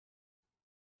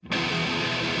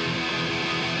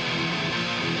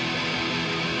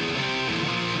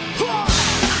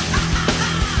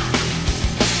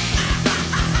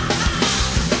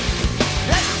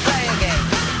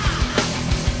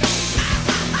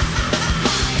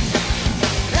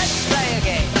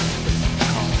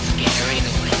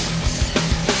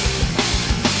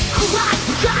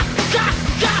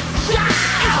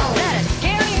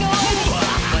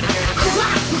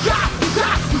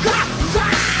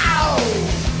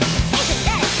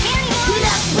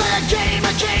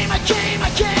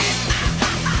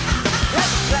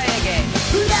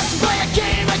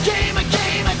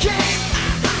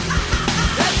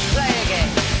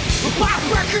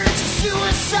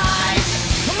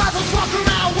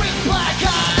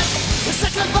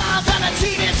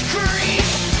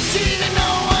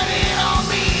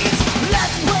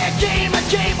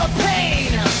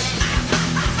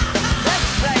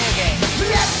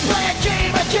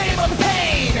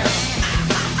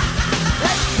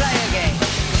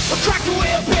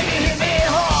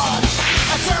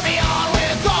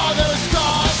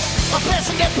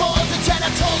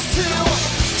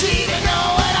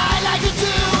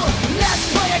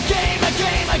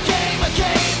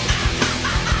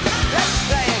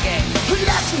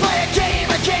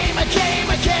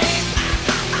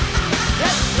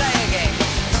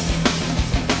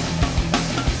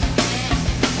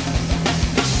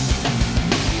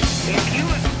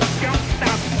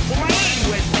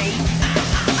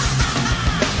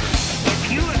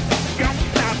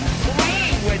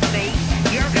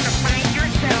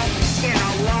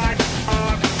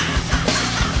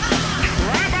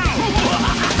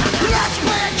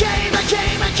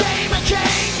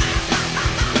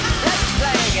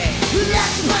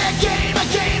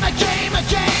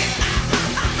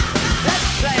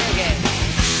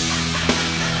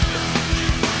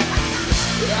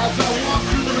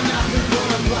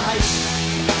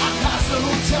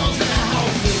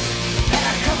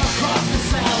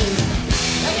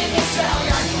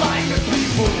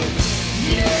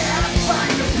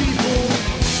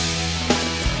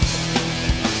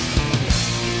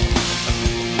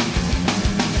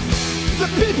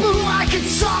people who I can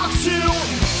talk to,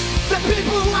 the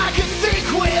people who I can think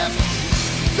with,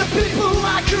 the people who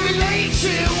I can relate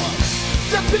to,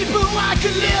 the people who I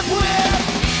can live with.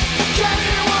 Can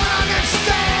anyone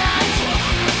understand?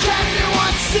 Can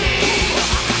anyone see?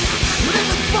 This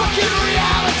is fucking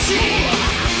reality.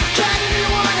 Can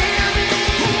anyone hear me?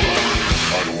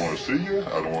 I don't want to see you,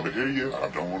 I don't want to hear you, I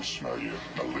don't want to smell you.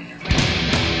 I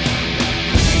leave.